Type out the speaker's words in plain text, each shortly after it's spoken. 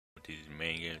this is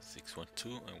Mega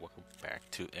 612 and welcome back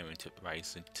to Elementar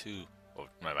Rising 2. Oh,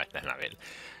 my bad, that's not it.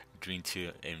 Dream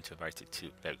 2, Elementar Rising 2.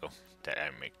 There we go. That I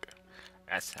make.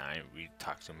 Last time we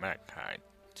talked to Malachi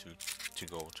to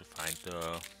go to find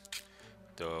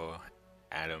the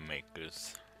atom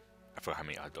makers. I forgot how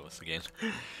many are those again.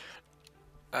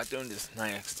 I'm doing this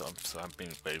night stuff, so I'm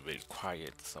being very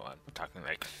quiet. So I'm talking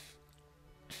like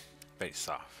very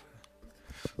soft.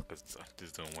 Cause I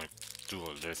just don't want to do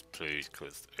a let's play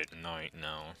because at night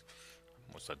now,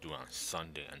 most I do on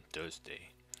Sunday and Thursday.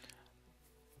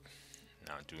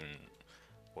 Now I'm doing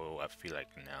what I feel like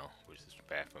now, which is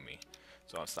bad for me.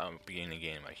 So I'll start beginning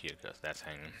again right here because that's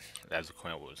the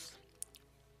point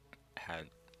I had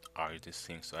argued this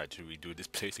thing, so I had to redo this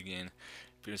place again.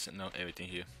 If you don't know everything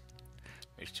here,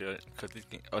 make sure because this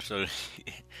game also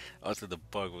also the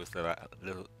bug was that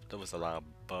there was a lot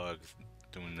of bugs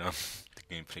doing the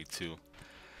gameplay too.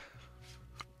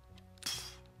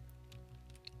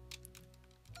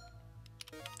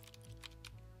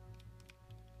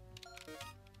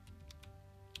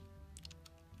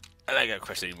 I don't got a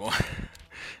question anymore.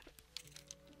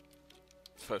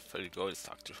 First, you go, let's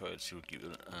talk to her. She will give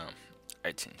you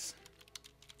items.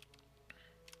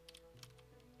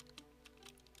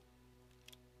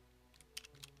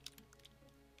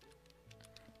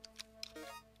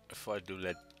 Before I do,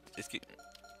 let's get.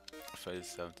 If I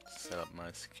set up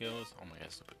my skills, oh my god,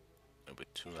 it's a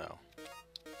bit too loud.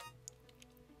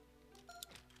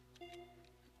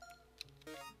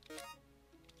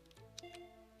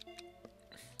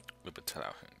 A bit too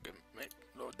loud.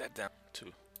 Load that down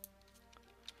too.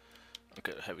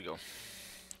 Okay, here we go.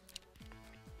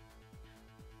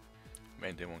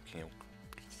 Man, they won't kill.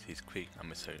 He's quick. I'm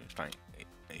gonna say fine.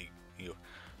 You,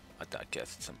 I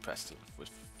guess it's impressive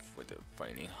with the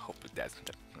fighting. Hopefully that's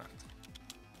not.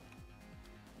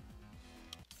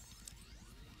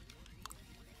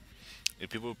 If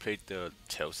people played the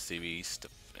Tale series,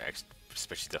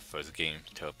 especially the first game,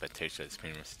 Teleportation is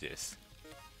pretty much this.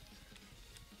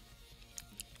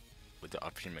 With the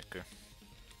option maker.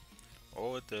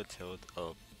 Or the Tale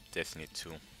of Destiny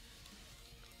 2.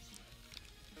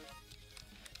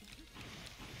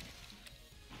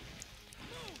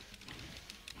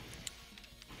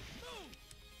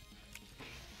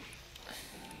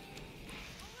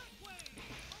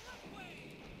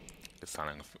 It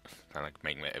sounds like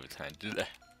making me every time I do that.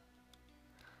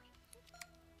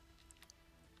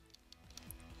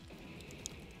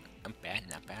 I'm bad,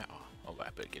 not bad. Oh, I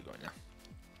better get going now.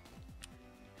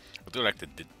 I do like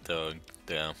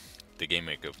the game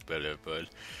maker better, but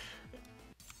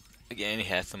again, he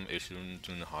has some issues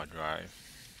doing the hard drive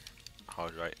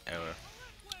error.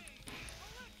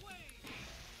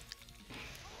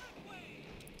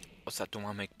 Also, I don't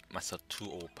want to make myself too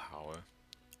overpowered.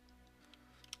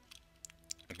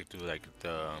 I could do like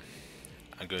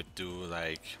I'm gonna do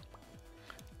like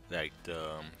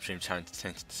the Stream Challenge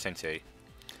Sensei,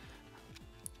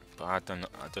 but I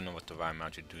don't know what the right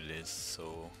amount to do this.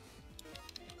 So,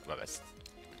 well, that's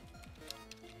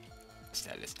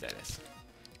status.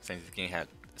 Since the game had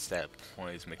stat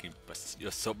points, making but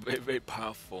you're so very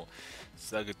powerful.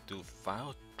 So I could do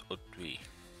 5 or 3.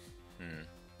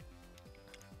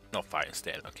 No, 5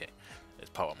 instead. Okay, let's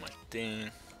power my thing.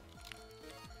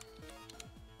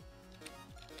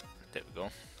 There we go.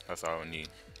 That's all I need.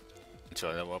 Until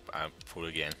I level up, I pull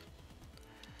again.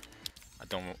 I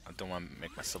don't want to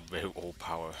make myself very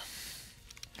overpowered.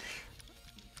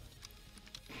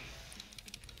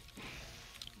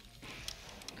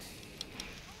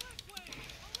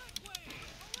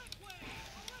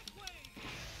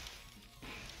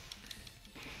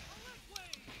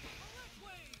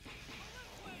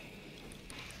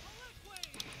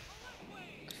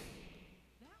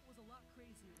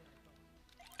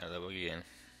 I level again.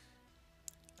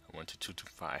 I went to 2 to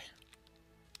 5.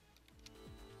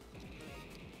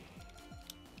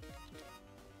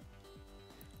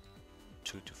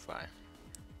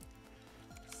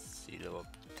 See, level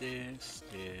up this.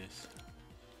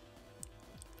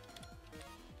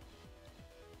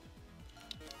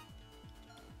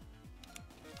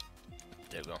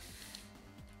 There we go.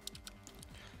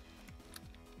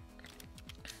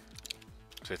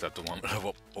 So I don't want to level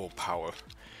up all power.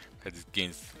 Because this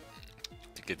game's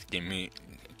give me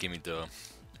the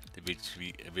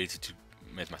ability to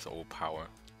make myself overpower.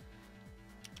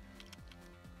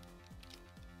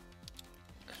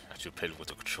 I should play with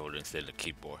the controller instead of the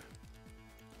keyboard.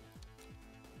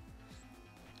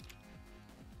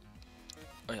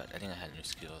 Oh yeah, I think I had new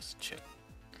skills. Check.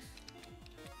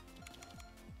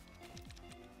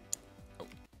 Oh.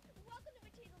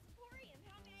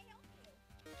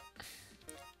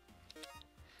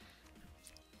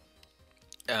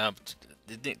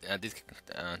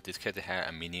 This character had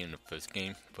a mini in the first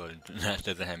game, but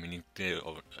doesn't have mini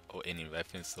or any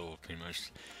weapons, so pretty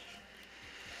much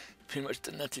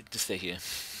nothing to say here.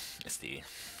 Let's see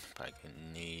if I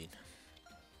can need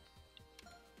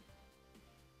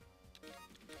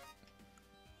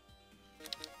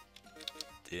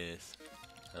this,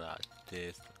 a lot of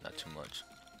this, not too much,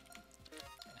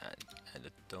 and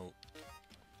the dope.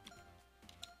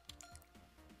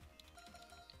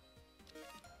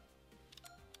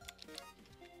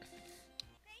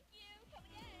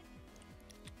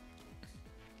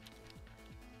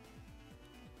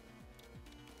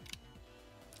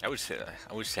 I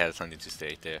wish I had something to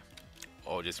say there,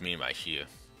 or just me right here.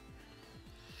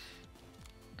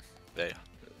 But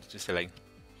just like,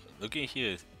 looking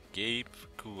here, Gabe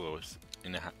Kuros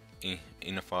in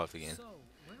the falls again. So,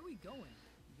 where are we going?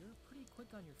 You're pretty quick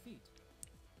on your feet.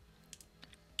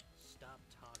 Stop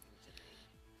talking to me.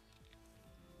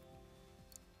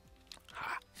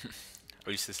 Ha! I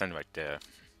used to stand right there.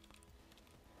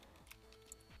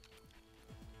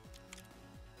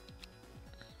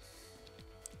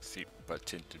 C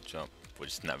button to jump, which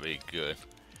is not very good.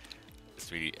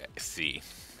 It's really C.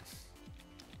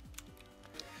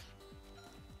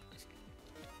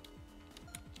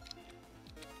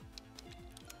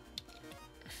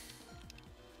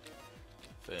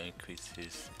 That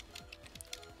increases.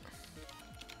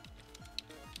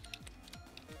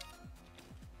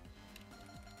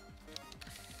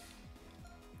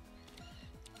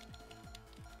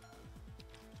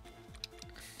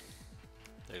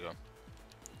 There you go.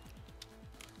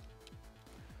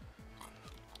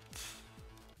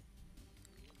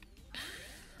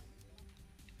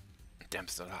 Damn,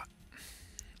 it's a lot.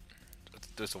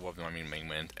 There's a weapon, I mean, main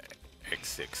man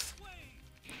X6.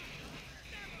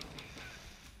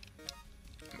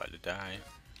 I'm about to die.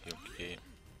 You okay?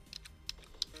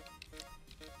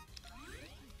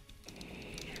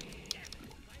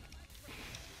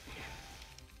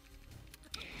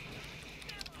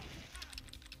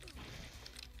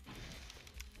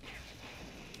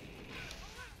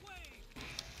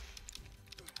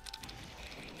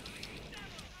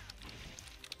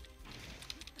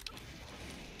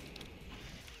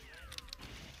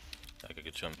 I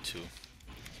could jump too.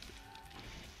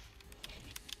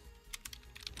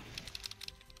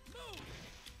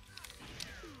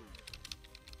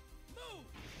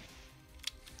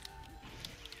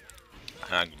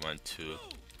 I can run too.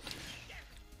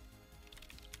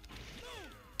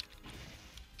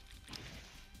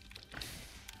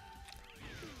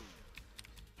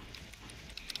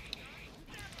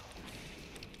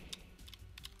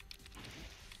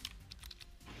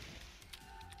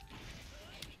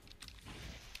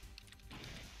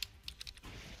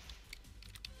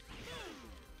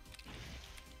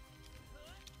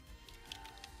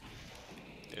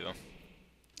 There you go.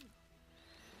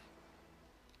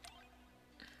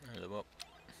 Level up.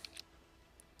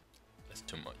 That's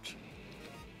too much.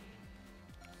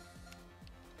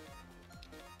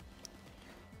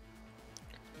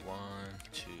 One,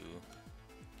 two,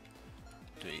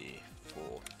 three,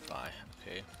 four, five.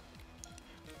 Okay.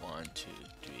 1, 2,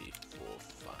 3, 4,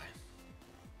 5.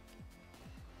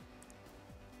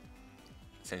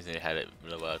 Since they had it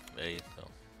level up ready, so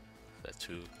that's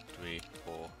 2, 3,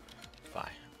 4, 5.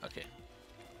 Okay.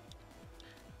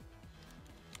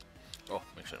 Oh,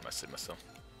 make sure I save myself.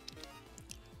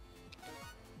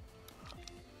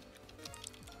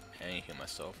 I ain't heal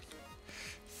myself.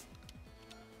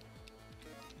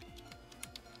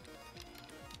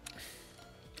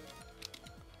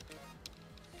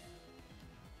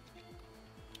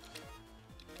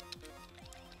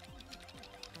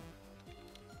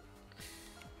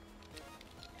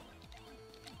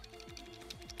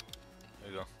 There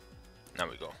we go. Now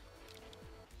we go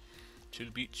to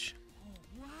the beach. Oh,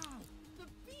 wow! The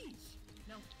beach!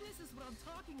 Now this is what I'm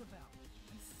talking about.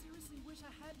 I seriously wish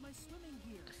I had my swimming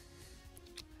gear.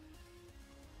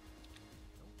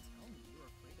 Don't tell me you're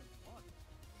afraid of water.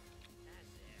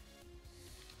 That's it. I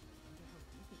wonder how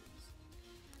deep it is.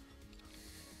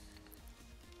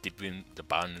 Deep in the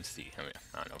bottom of the sea. I mean,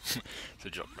 I don't know. It's a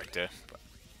joke right there. But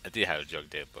I did have a joke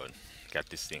there, but got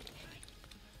this thing.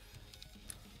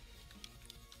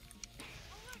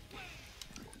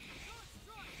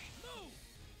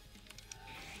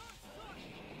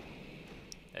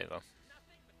 There you go.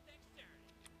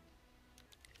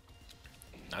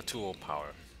 Not too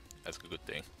overpower. That's a good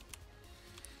thing.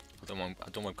 I don't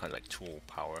want kind of like too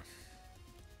overpower.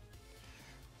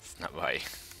 It's not right.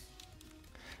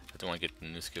 I don't want to get the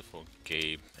new skill for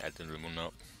Gabe at the remote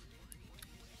up.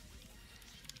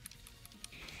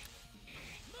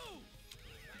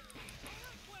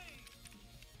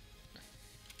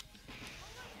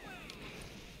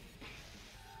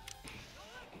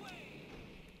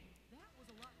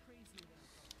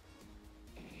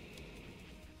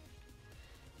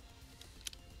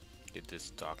 this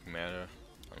dark matter.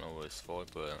 I don't know what it's for,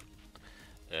 but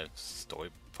story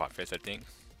progress, I think.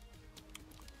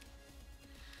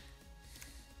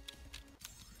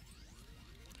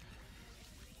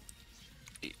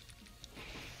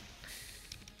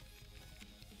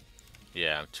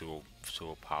 Yeah, I'm too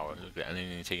overpowered. Look at I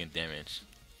didn't even taking damage.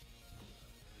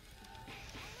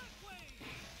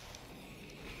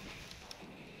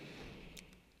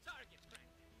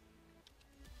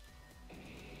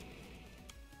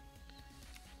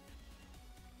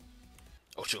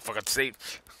 Oh shoot, I forgot to save.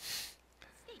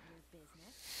 State your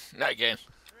business. Not again.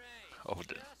 Great.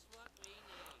 Hold it. Just what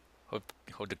we need.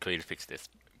 Hold the creator to fix this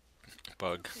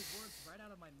bug. The words right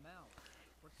out of my mouth.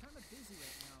 We're kind of busy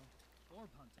right now. Orb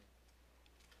hunting.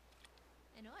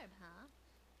 An orb, huh?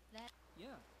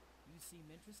 Yeah. You seem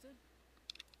interested?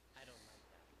 I don't like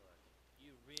that look.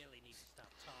 You really need to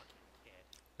stop talking, kid.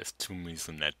 There's two means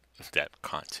in that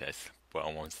contest, but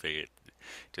I won't say it.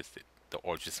 Just the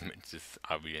order just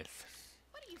obvious.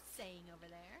 What are you saying over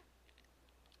there?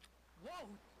 Whoa!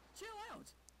 Chill out!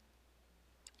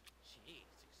 Jeez,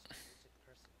 exclusive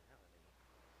personality.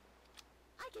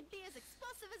 I can be as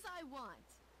explosive as I want.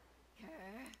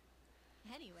 Grr.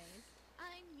 Anyways,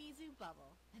 I'm Mizu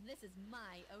Bubble, and this is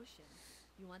my ocean.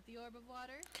 You want the orb of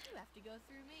water? You have to go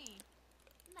through me.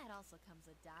 And that also comes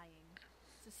with dying.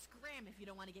 So scram if you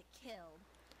don't want to get killed.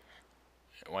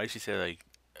 Why did she say like?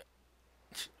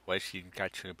 Why she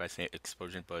got triggered by saying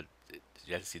explosion? But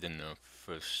you have to see it in the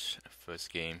first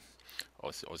game,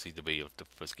 or see the video of the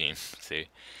first game. Say,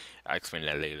 I'll explain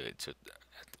that later.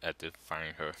 After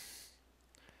finding her.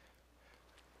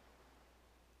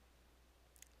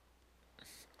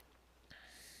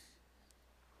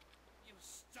 You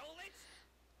stole it?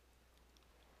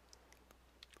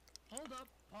 Hold up,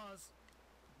 pause.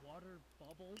 Water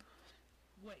Bubble?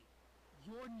 Wait,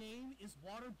 your name is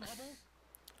Water Bubble?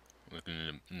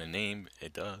 Looking in the name,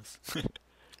 it does.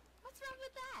 What's wrong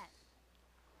with that?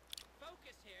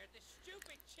 Focus here. This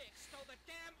stupid chick stole the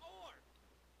damn orb.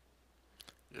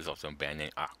 There's also a band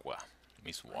named Aqua.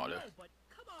 Means water. I know, but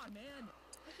come on, man.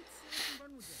 I could seriously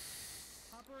run with this.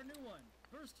 Pop her a new one.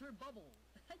 Burst her bubble.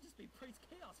 I'd just be praise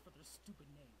chaos for their stupid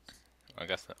names. I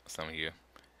got some here.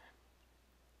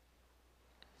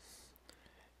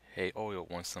 Hey, Oreo,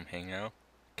 want some hangout?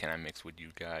 Can I mix with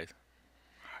you guys?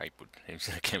 Hype with him.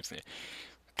 I can't say.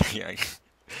 Yeah,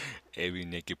 every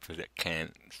naked person that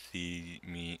can't see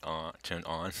me turn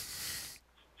on.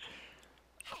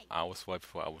 Hey, I was white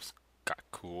before I was got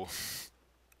cool.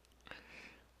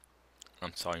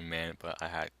 I'm sorry, man, but I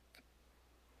had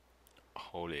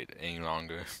hold it any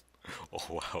longer. Oh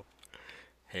wow.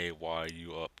 Hey, why are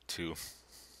you up to?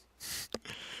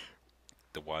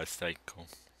 The water cycle.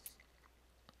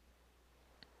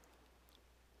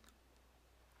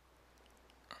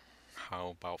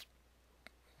 How about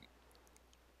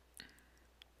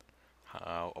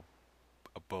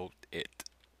it?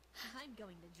 I'm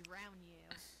going to drown you.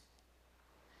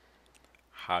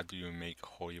 How do you make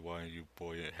holy water you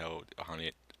boil it held on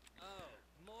it? Oh,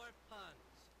 more puns.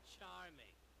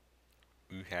 Charming.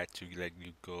 We had to let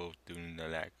you go during the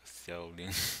lack of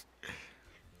selling.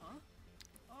 Huh?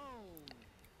 Oh.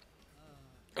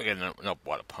 Okay, no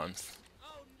water puns.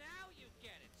 Oh, now you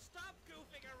get it. Stop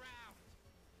goofing around.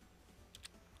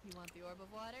 You want the orb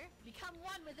of water? Become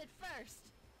one with it first.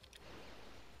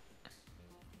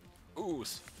 Ooh,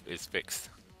 it's fixed.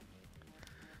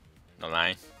 No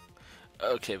line.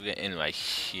 Okay, we're gonna end right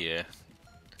here.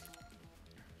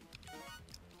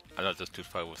 I know this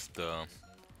 2-5 was the.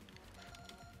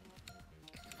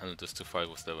 I know this 2-5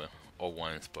 was the old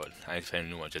ones, but I just had a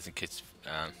new one just in case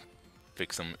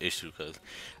fix some issue because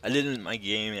I did in my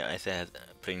game. I said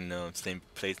playing the same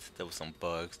place. There was some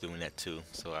bugs doing that too,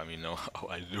 so I mean know how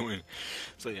I'm doing.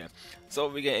 So yeah, so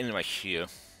we're gonna end right here,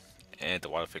 and the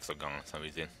water fix are gone for some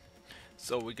reason.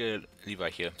 So we're gonna leave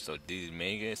right here. So this is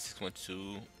Mega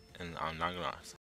 612, and I'm not gonna.